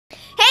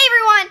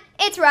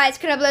it's Rise,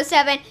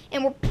 Canoblo7,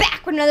 and we're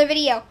back with another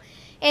video.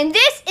 And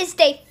this is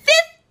day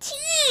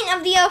 15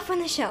 of the Elf on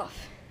the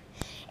Shelf.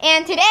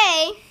 And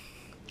today,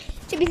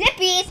 Chippy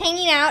Zippy is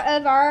hanging out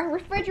of our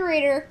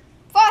refrigerator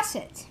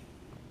faucet.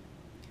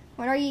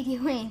 What are you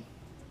doing?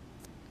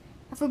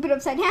 If we put it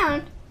upside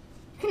down,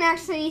 you can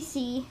actually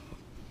see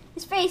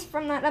his face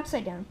from that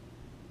upside down.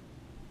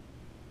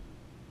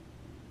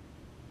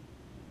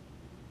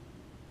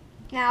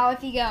 Now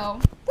if you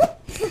go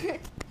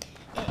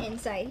and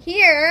inside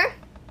here,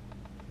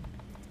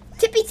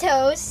 Tippy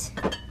Toes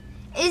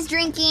is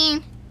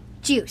drinking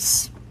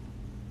juice.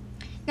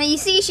 Now you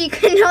see she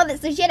couldn't hold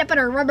it, so she had to put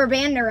a rubber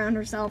band around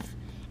herself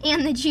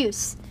and the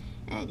juice.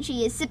 And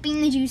she is sipping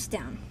the juice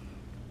down.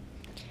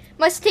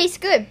 Must taste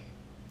good.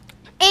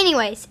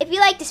 Anyways, if you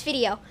like this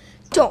video,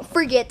 don't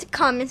forget to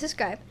comment and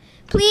subscribe.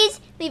 Please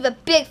leave a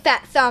big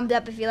fat thumbs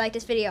up if you like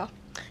this video.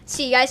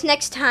 See you guys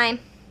next time.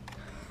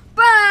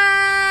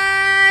 Bye!